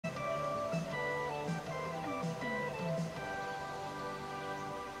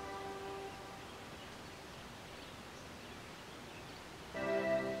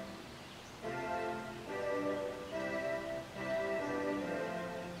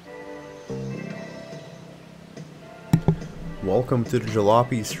welcome to the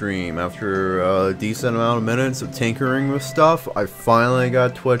jalopy stream. After a decent amount of minutes of tinkering with stuff, I finally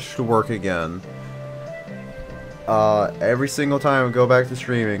got Twitch to work again. Every single time I go back to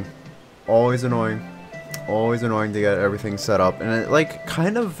streaming, always annoying to get everything set up, and it like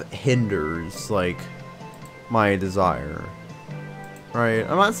kind of hinders like my desire. Right?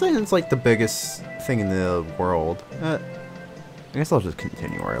 I'm not saying it's like the biggest thing in the world. I guess I'll just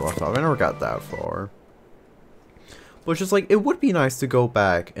continue where I left off. I never got that far. But it's just like, it would be nice to go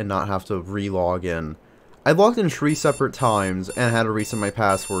back and not have to re-log in. I logged in 3 separate times and had to reset my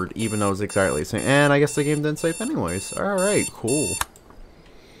password, even though it was exactly the same. And I guess the game didn't save anyways. Alright, cool.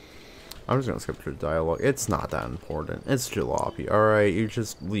 I'm just gonna skip through the dialogue. It's not that important. It's jalopy. Alright, you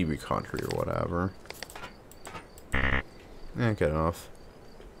just leave your country or whatever. Yeah, good enough.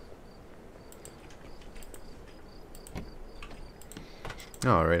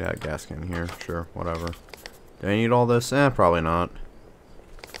 Alright, I had gas can here. Sure, whatever. Do I need all this? Eh, probably not.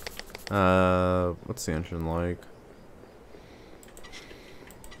 What's the engine like?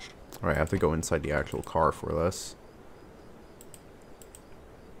 Alright, I have to go inside the actual car for this.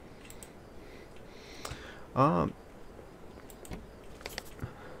 I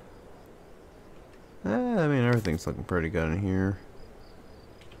mean, everything's looking pretty good in here.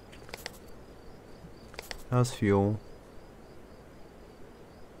 How's fuel?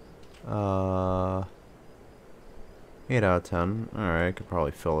 8 out of 10. Alright, I could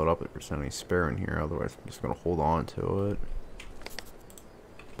probably fill it up if there's any spare in here, otherwise I'm just gonna hold on to it.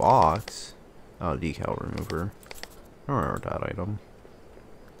 Box? Oh, decal remover. I don't remember that item.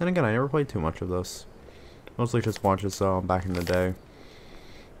 Then again, I never played too much of this. Mostly just watched this back in the day.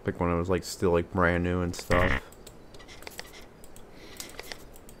 Like when it was like still like brand new and stuff.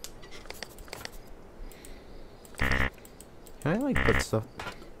 Can I like put stuff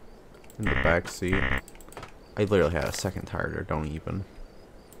in the back seat? I literally had a second tire there, don't even.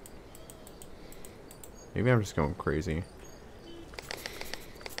 Maybe I'm just going crazy.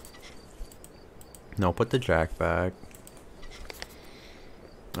 No, put the jack back.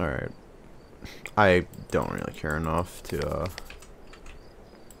 Alright. I don't really care enough to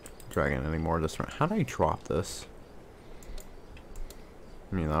drag in anymore this round. How did I drop this?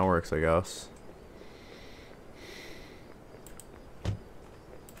 I mean, that works, I guess.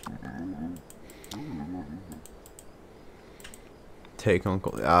 Take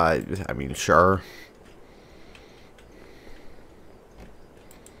Uncle. I mean, sure.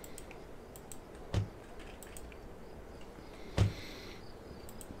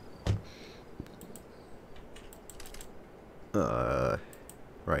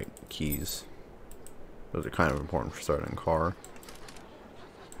 Right, keys. Those are kind of important for starting a car.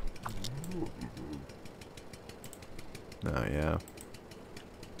 Oh, yeah.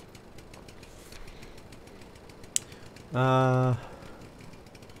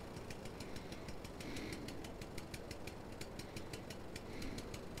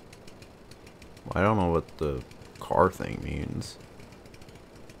 I don't know what the car thing means.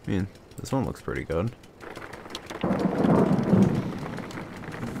 I mean, this one looks pretty good.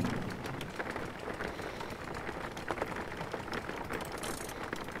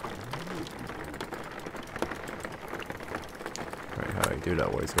 Alright, how do I do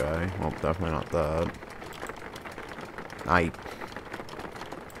that voice guy? Well, definitely not that. I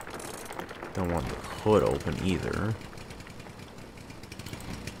don't want the hood open either.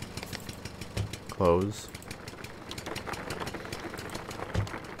 Close.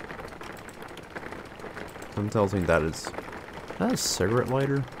 Something tells me that is that a cigarette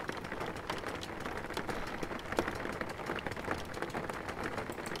lighter?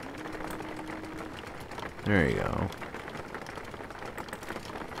 There you go.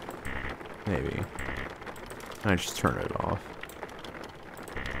 Maybe. I just turn it off.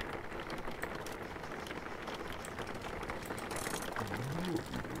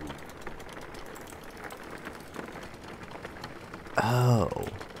 Oh.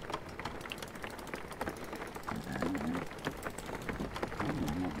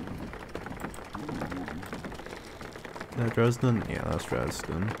 Is that Dresden? Yeah, that's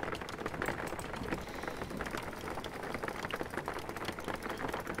Dresden.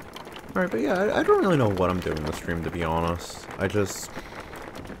 Alright, but yeah, I don't really know what I'm doing in the stream, to be honest. I just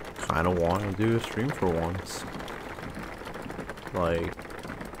kind of want to do a stream for once. Like,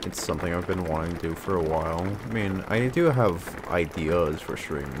 it's something I've been wanting to do for a while. I mean, I do have ideas for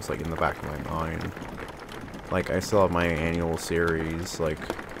streams, like, in the back of my mind. Like, I still have my annual series, like,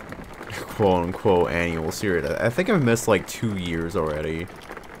 quote-unquote annual series. I think I've missed, like, 2 years already.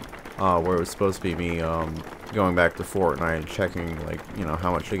 Where it was supposed to be me, going back to Fortnite and checking, like, you know,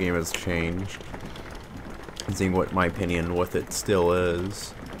 how much the game has changed. and seeing what my opinion with it still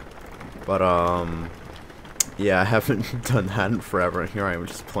is. But, yeah, I haven't done that in forever, and here I am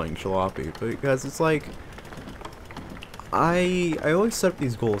just playing jalopy. But because it's like, I always set up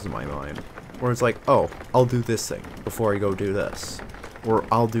these goals in my mind, where it's like, oh, I'll do this thing before I go do this. Or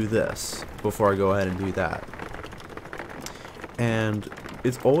I'll do this before I go ahead and do that. And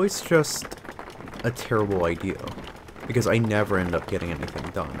it's always just a terrible idea, because I never end up getting anything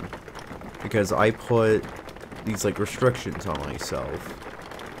done. Because I put these, like, restrictions on myself.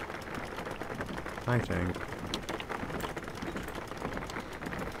 I think.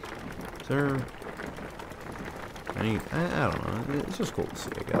 Is there any, I don't know, it's just cool to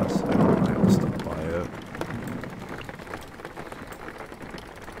see, I guess. I always stop by it.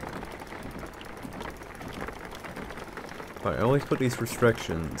 But I always put these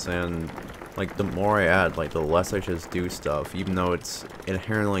restrictions, and, like, the more I add, like, the less I just do stuff, even though it's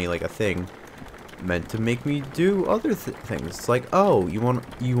inherently, like, a thing meant to make me do other things. It's like, oh, you want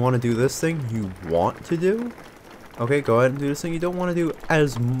to do this thing you want to do? Okay, go ahead and do this thing you don't want to do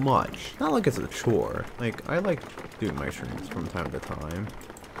as much. Not like it's a chore. Like, I like doing my streams from time to time.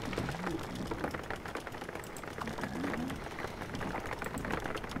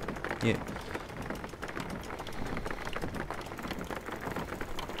 Yeah.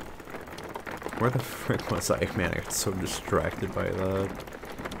 Where the frick was I? Man, I got so distracted by that.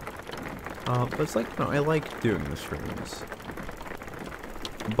 But it's like, you know, I like doing the streams.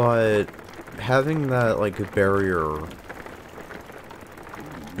 But having that, like, barrier,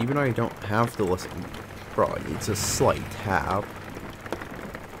 even though I don't have to listen, bro, it's a slight tap.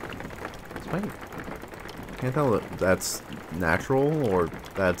 Can't tell if that's natural or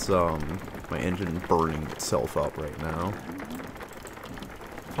that's, my engine burning itself up right now.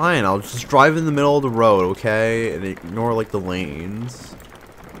 Fine, I'll just drive in the middle of the road, okay? And ignore, like, the lanes.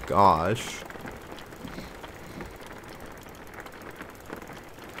 Gosh.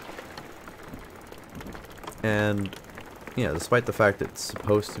 And, yeah, despite the fact it's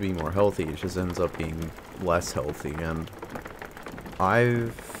supposed to be more healthy, it just ends up being less healthy, and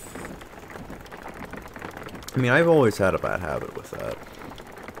I've always had a bad habit with that.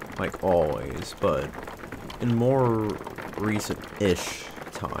 Like, always, but in more recent-ish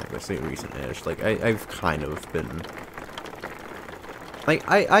time, I say recent-ish, like, I've kind of been, like,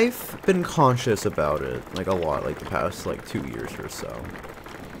 I've been conscious about it, like, a lot, like, the past, like, 2 years or so.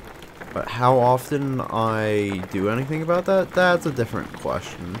 But how often I do anything about that, that's a different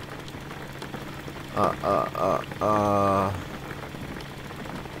question.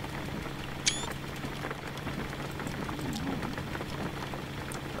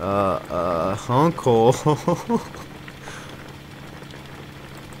 Uncle.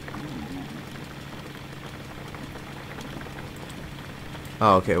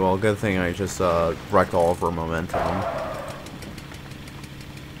 Oh, okay, well, good thing I just, wrecked all of her momentum.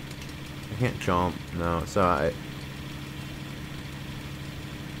 I can't jump, no, so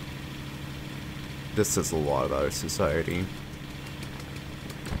this says a lot about our society.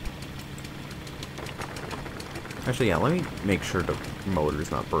 Actually, yeah, let me make sure the motor's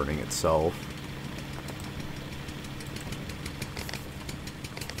not burning itself.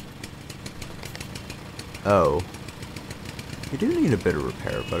 Oh. You do need a bit of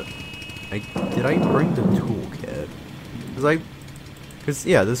repair, but did I bring the toolkit? Because,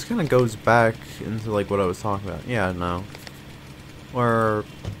 yeah, this kind of goes back into, like, what I was talking about. Yeah, no. Where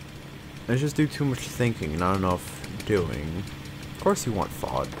I just do too much thinking, not enough doing. Of course you want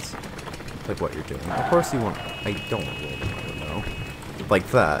thoughts. Like what you're doing. Of course you want... I don't know. Like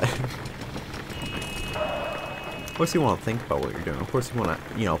that. Of course you want to think about what you're doing. Of course you want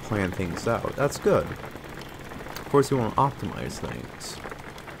to, you know, plan things out. That's good. Of course you want to optimize things.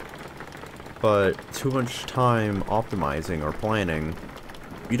 But too much time optimizing or planning,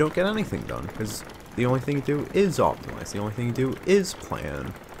 you don't get anything done. Because the only thing you do is optimize. The only thing you do is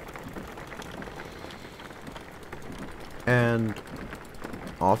plan. And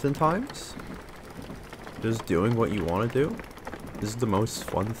oftentimes, just doing what you want to do is the most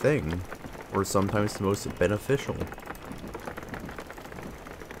fun thing, or sometimes the most beneficial.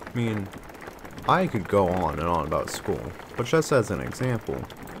 I mean, I could go on and on about school, but just as an example,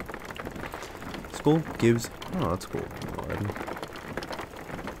 school gives... Oh, that's cool.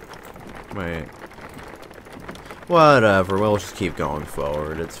 Wait. Whatever, we'll just keep going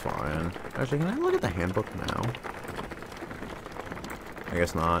forward, it's fine. Actually, can I look at the handbook now? I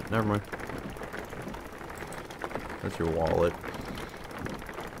guess not. Never mind. That's your wallet.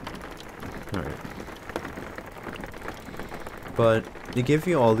 Alright. But they give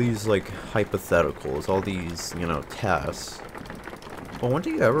you all these, like, hypotheticals, all these, you know, tests. But when do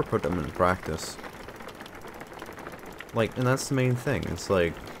you ever put them in practice? Like, and that's the main thing. It's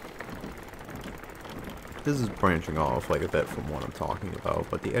like, this is branching off like a bit from what I'm talking about,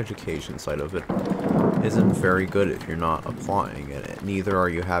 but the education side of it isn't very good if you're not applying it. Neither are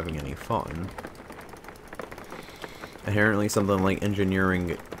you having any fun. Inherently, something like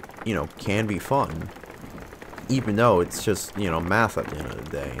engineering, you know, can be fun. Even though it's just, you know, math at the end of the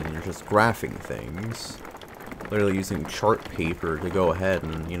day, and you're just graphing things. Literally using chart paper to go ahead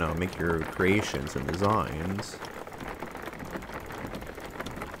and, you know, make your creations and designs.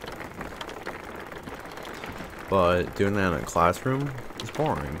 But doing that in a classroom is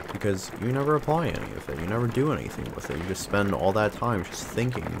boring, because you never apply any of it. You never do anything with it. You just spend all that time just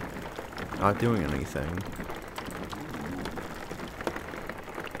thinking, not doing anything.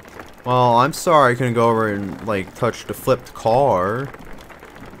 Well, I'm sorry I couldn't go over and, like, touch the flipped car.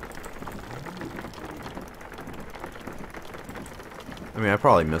 I mean, I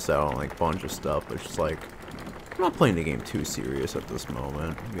probably missed out on, like, a bunch of stuff, but it's just, like, I'm not playing the game too serious at this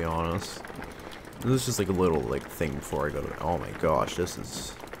moment, to be honest. This is just, like, a little, like, thing before I go to... Oh my gosh, this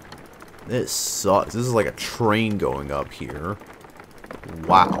sucks. This is like a train going up here.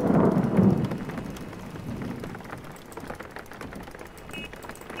 Wow.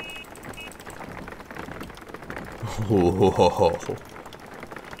 Whoa.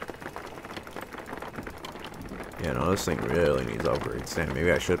 Yeah, no, this thing really needs upgrades. Damn,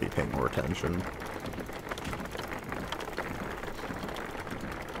 maybe I should be paying more attention.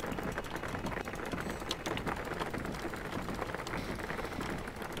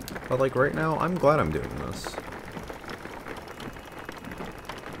 But, like, right now, I'm glad I'm doing this.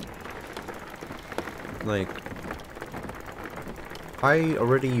 Like, I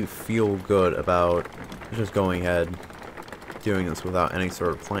already feel good about just going ahead doing this without any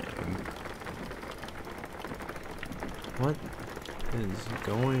sort of planning. What is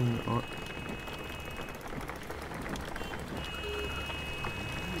going on?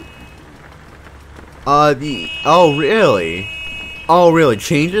 Oh, really? Oh, really?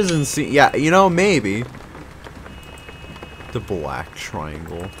 Changes in yeah, you know, maybe. The black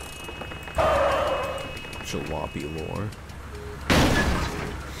triangle. Jalopy lore.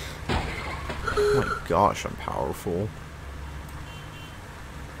 Oh my gosh, I'm powerful.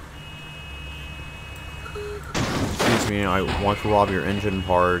 Excuse me, I want to rob your engine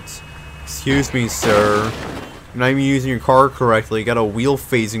parts. Excuse me, sir. You're not even using your car correctly. You got a wheel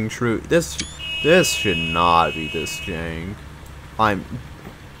phasing true. This should not be this jank.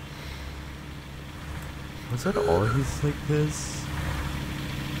 Was that always like this?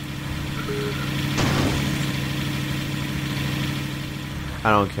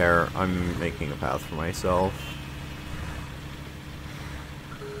 I don't care. I'm making a path for myself.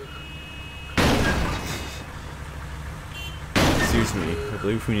 Excuse me. I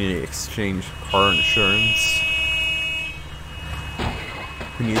believe we need to exchange car insurance.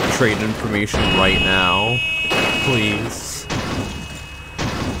 We need to trade information right now. Please.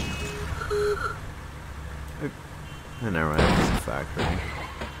 Never mind, it's a factory.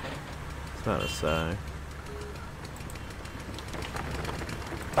 It's not a say.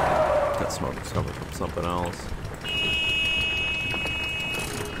 That smoke is coming from something else.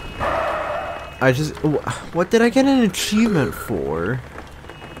 What did I get an achievement for?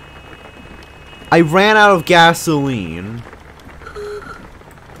 I ran out of gasoline.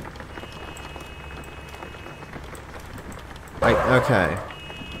 Okay.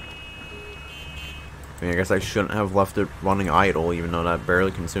 I mean, I guess I shouldn't have left it running idle, even though that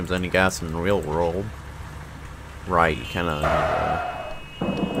barely consumes any gas in the real world. Right, you kinda need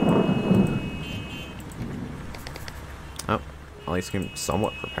to... Oh, at least I'm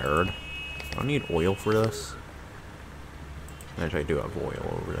somewhat prepared. I don't need oil for this. Actually, I do have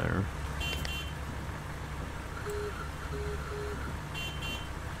oil over there.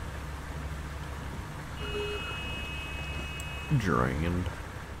 Drained.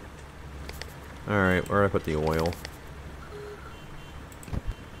 Alright, where do I put the oil?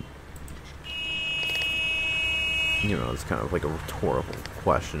 You know, it's kind of like a rhetorical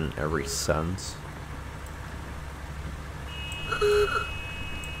question in every sense.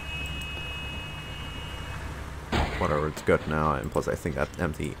 Whatever, it's good now, and plus I think that's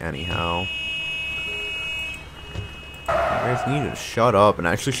empty anyhow. You guys need to shut up and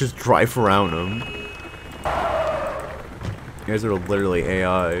actually just drive around them. You guys are literally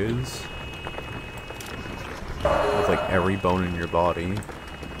AIs. With like every bone in your body.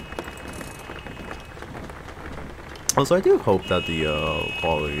 Also, I do hope that the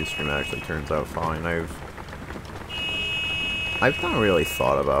quality of the stream actually turns out fine. I've not really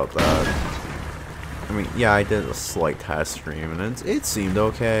thought about that. I mean, yeah, I did a slight test stream, and it seemed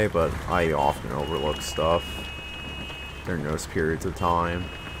okay, but I often overlook stuff. during those periods of time.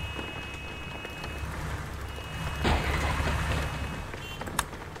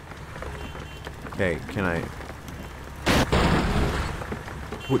 Okay, can I...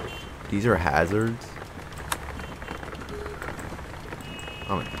 What? These are hazards?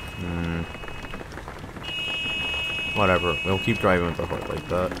 Oh, whatever. We'll keep driving with the hood like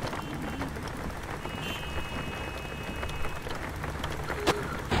that.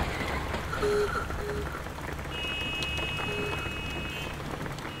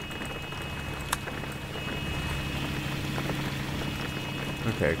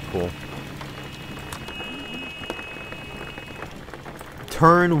 Okay, cool.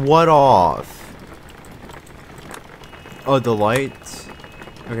 Turn what off? Oh, the lights?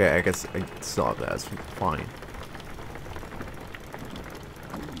 Okay, I guess I still have that. That's fine.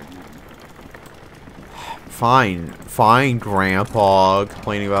 Fine, Grandpa.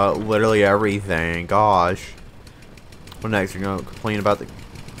 Complaining about literally everything. Gosh. What next? You're gonna complain about the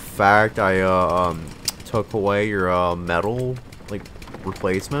fact I took away your metal like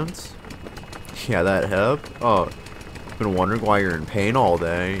replacements? Yeah, that hip. Oh, been wondering why you're in pain all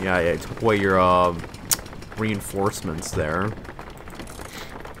day. Yeah, I took away your reinforcements there.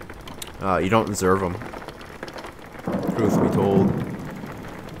 You don't deserve them. Truth be told.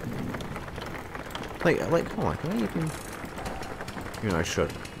 Like, come on, can I even... You know, I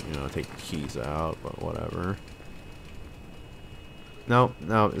should, you know, take the keys out, but whatever. No,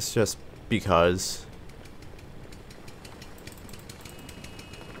 it's just because.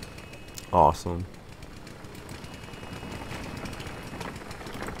 Awesome.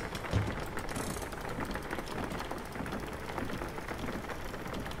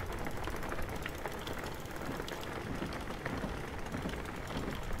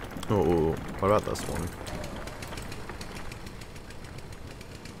 Oh, what about this one?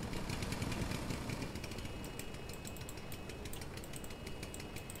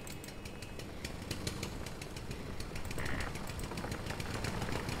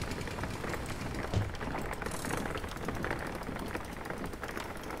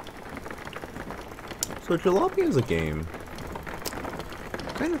 So Jalopy is a game.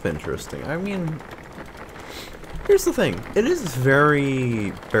 Kind of interesting. I mean, here's the thing. It is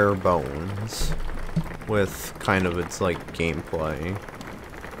very bare bones with kind of its like gameplay.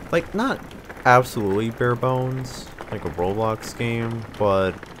 Like, not absolutely bare bones like a Roblox game,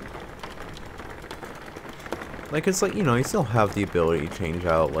 but like it's like, you know, you still have the ability to change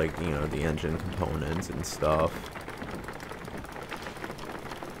out like, you know, the engine components and stuff.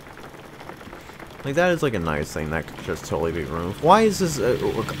 Like, that is like a nice thing that could just totally be removed. Why is this a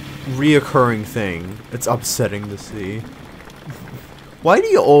reoccurring thing? It's upsetting to see. Why do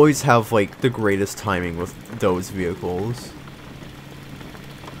you always have like the greatest timing with those vehicles?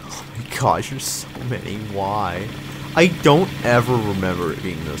 Oh my gosh, there's so many. Why? I don't ever remember it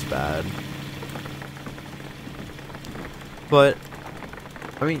being this bad. But,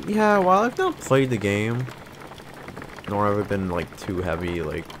 I mean, yeah, while I've not played the game, nor have I been like too heavy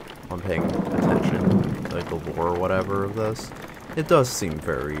like on paying attention to like the lore or whatever of this, it does seem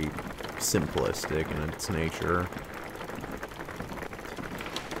very simplistic in its nature.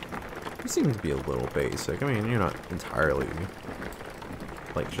 It seems to be a little basic. I mean, you're not entirely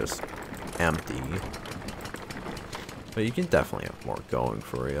like just empty, but you can definitely have more going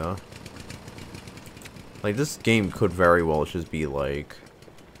for you. Like, this game could very well just be like,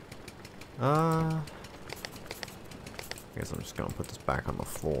 I guess I'm just gonna put this back on the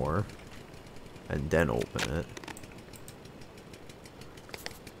floor and then open it.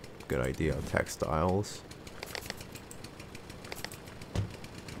 Good idea, textiles.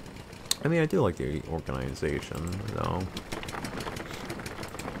 I mean, I do like the organization, though.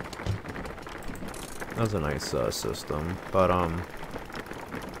 That's a nice system, but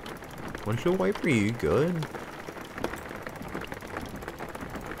windshield wiper, you good?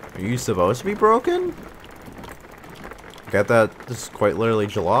 Are you supposed to be broken? Got that, this is quite literally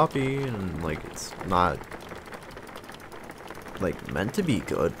jalopy, and like, it's not like meant to be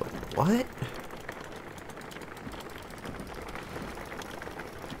good, but what?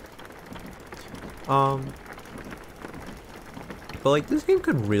 But like, this game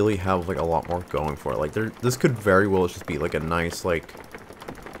could really have like a lot more going for it. Like, this could very well just be like a nice like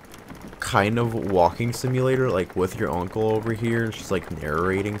kind of walking simulator, like with your uncle over here, just like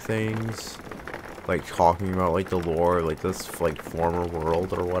narrating things, like talking about like the lore, like this like former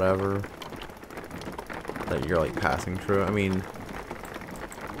world or whatever that you're like passing through. I mean,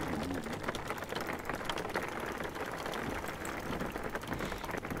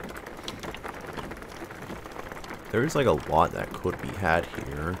 there's like a lot that could be had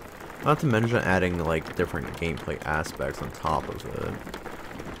here. Not to mention adding, like, different gameplay aspects on top of it.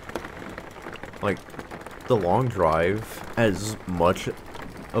 Like, the long drive, as much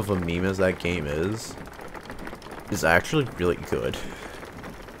of a meme as that game is actually really good.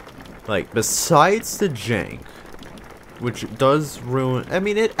 Like, besides the jank, which does ruin... I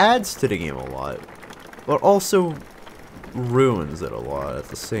mean, it adds to the game a lot, but also ruins it a lot at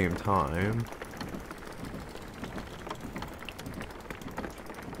the same time.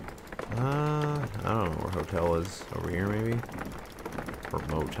 I don't know where hotel is. Over here, maybe? Or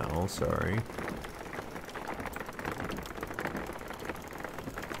motel, sorry.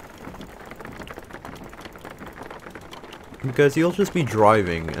 Because you'll just be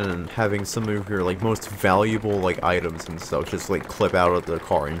driving and having some of your, like, most valuable, like, items and stuff just, like, clip out of the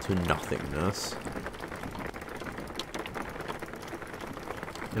car into nothingness.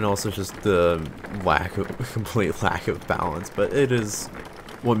 And also just the complete lack of balance, but it is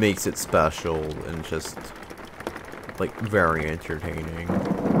what makes it special and just, like, very entertaining.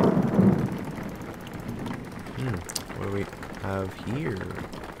 What do we have here?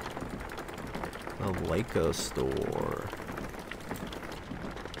 A Leica store.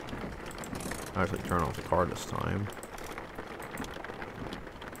 Actually, turn off the car this time.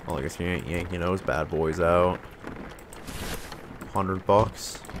 Well, I guess you ain't yanking those bad boys out.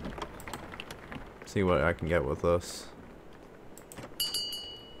 $100. See what I can get with this.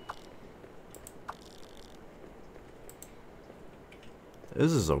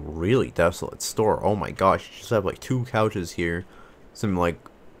 This is a really desolate store. Oh my gosh, you just have like 2 couches here. Some like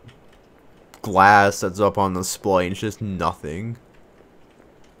glass that's up on display and it's just nothing.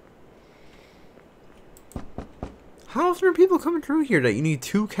 How often are people coming through here that you need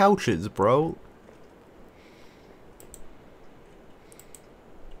 2 couches, bro?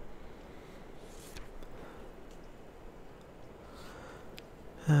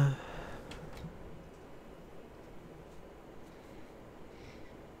 I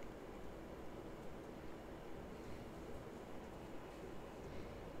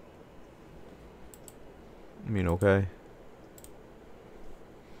mean, okay.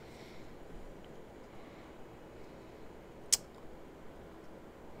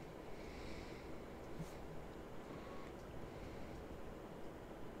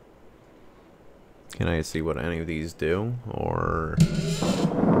 Can I see what any of these do, or...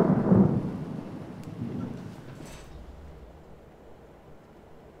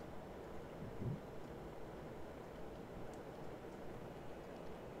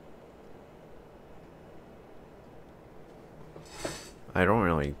 I don't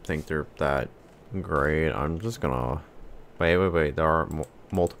really think they're that great. I'm just gonna... Wait. There are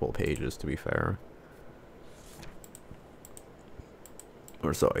multiple pages, to be fair.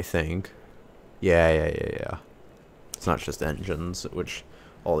 Or so I think. Yeah. It's not just engines, which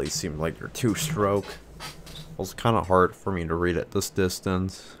all these seem like they're 2-stroke. It's kind of hard for me to read at this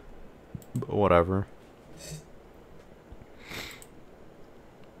distance. But whatever.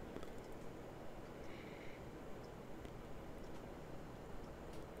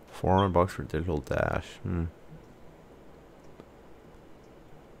 $400 for digital dash. And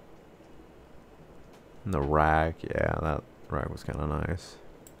the rack, yeah, that rack was kind of nice.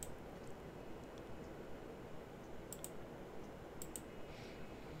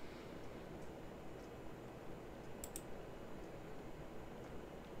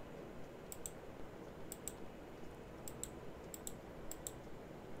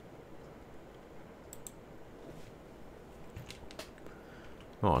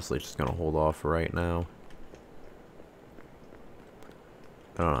 Honestly, just gonna hold off for right now.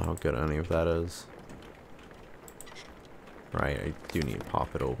 I don't know how good any of that is. Right, I do need to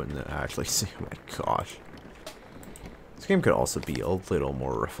pop it open to actually see. Oh my gosh. This game could also be a little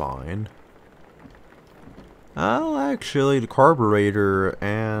more refined. Oh, actually, the carburetor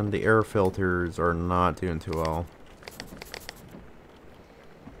and the air filters are not doing too well.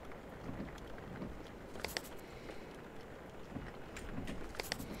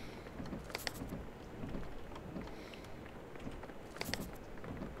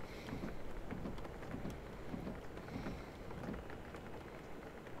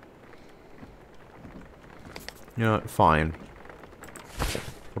 You know what? Fine.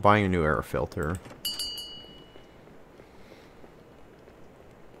 We're buying a new air filter.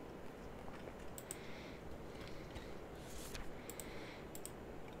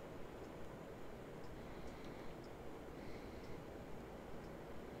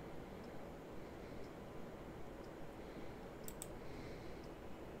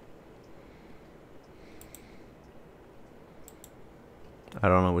 I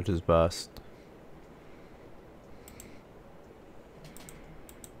don't know which is best.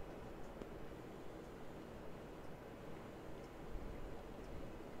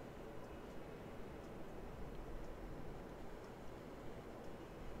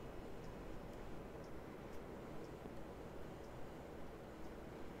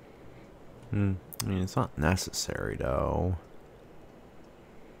 I mean, it's not necessary, though.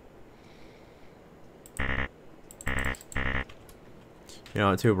 You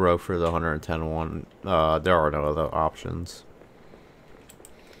know, too broke for the 110 one. There are no other options.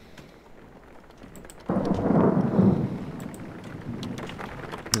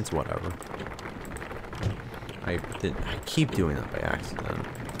 It's whatever. I keep doing that by accident.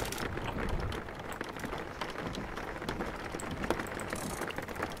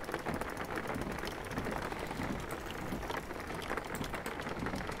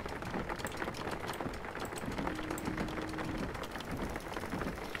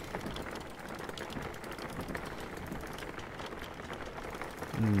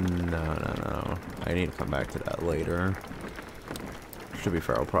 No. I need to come back to that later. To be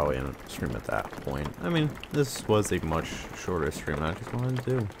fair, I'll probably end up stream at that point. I mean, this was a much shorter stream than I just wanted to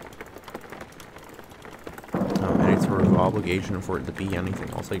do. Any sort of obligation for it to be anything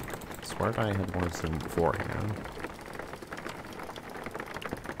else. I swear I had wanted to beforehand.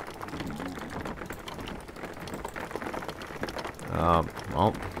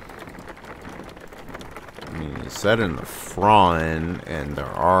 Well, I mean, you said in the front, and there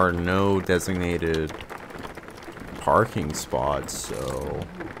are no designated parking spots, so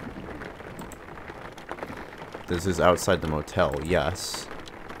this is outside the motel, yes.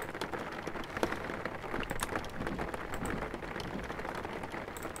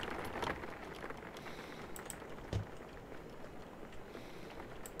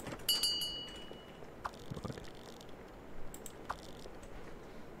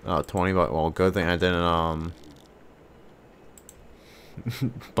 Oh, 20 bucks. Well, good thing I didn't,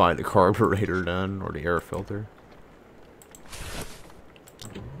 buy the carburetor then, or the air filter.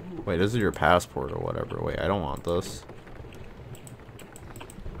 Wait, this is your passport or whatever. Wait, I don't want this.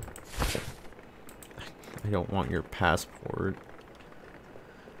 I don't want your passport.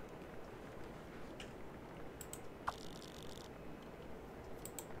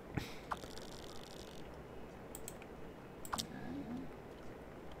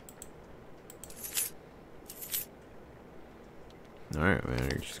 Alright, man,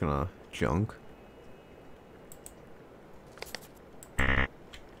 you're just gonna junk.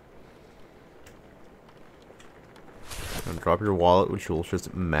 Gonna drop your wallet, which will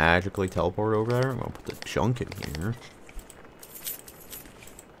just magically teleport over there. I'm gonna put the junk in here.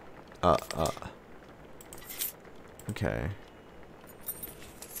 Okay.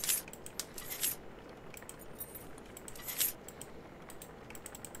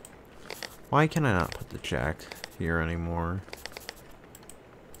 Why can I not put the jack here anymore?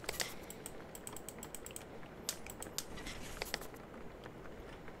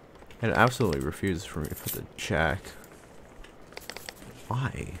 It absolutely refuses for me to put the jack.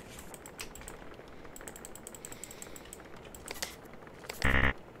 Why?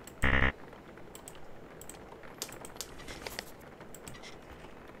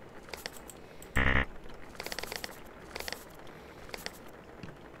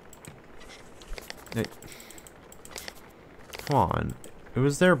 Hey. Come on. It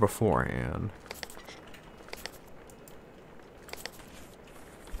was there beforehand.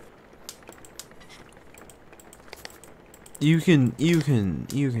 You can do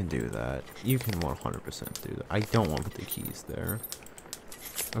that. You can 100% do that. I don't want to put the keys there.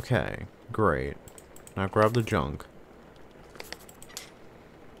 Okay, great. Now grab the junk.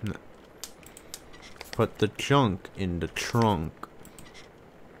 No. Put the junk in the trunk.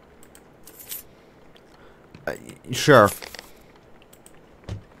 Sure.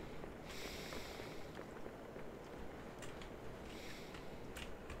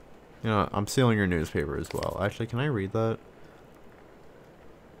 You know, I'm stealing your newspaper as well. Actually, can I read that?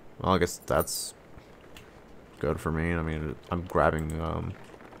 Well, I guess that's good for me. I mean, I'm grabbing,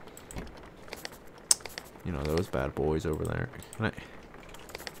 you know, those bad boys over there. Can I?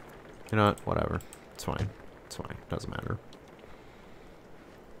 You know what? Whatever. It's fine. It's fine. Doesn't matter.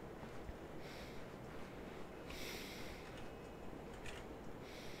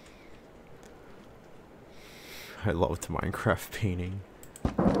 I loved Minecraft painting.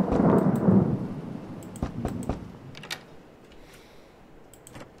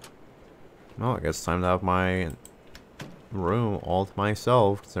 Well, I guess it's time to have my room all to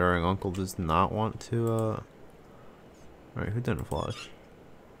myself, considering Uncle does not want to, Alright, who didn't flush?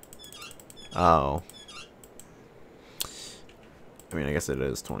 Oh. I mean, I guess it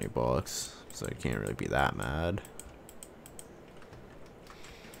is 20 bucks, so I can't really be that mad.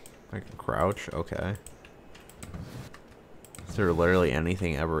 I can crouch? Okay. Is there literally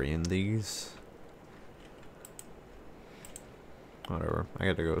anything ever in these? Whatever. I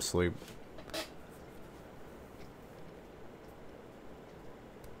gotta go to sleep.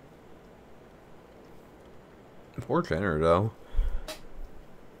 Poor Jenner, though.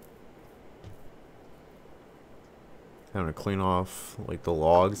 Having to clean off, like, the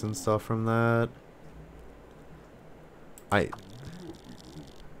logs and stuff from that.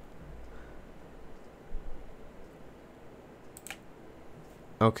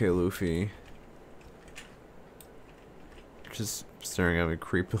 Okay, Luffy. Just staring at me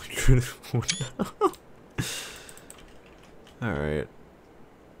creepily through the window. Alright.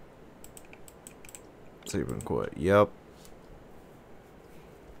 Save and quit. Yep.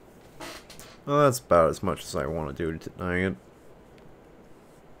 Well, that's about as much as I want to do tonight.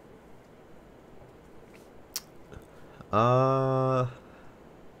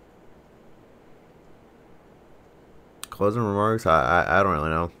 Closing remarks? I don't really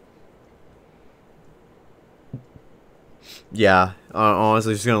know. Yeah,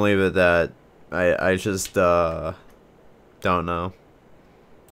 honestly, just gonna leave it at that. I just, don't know.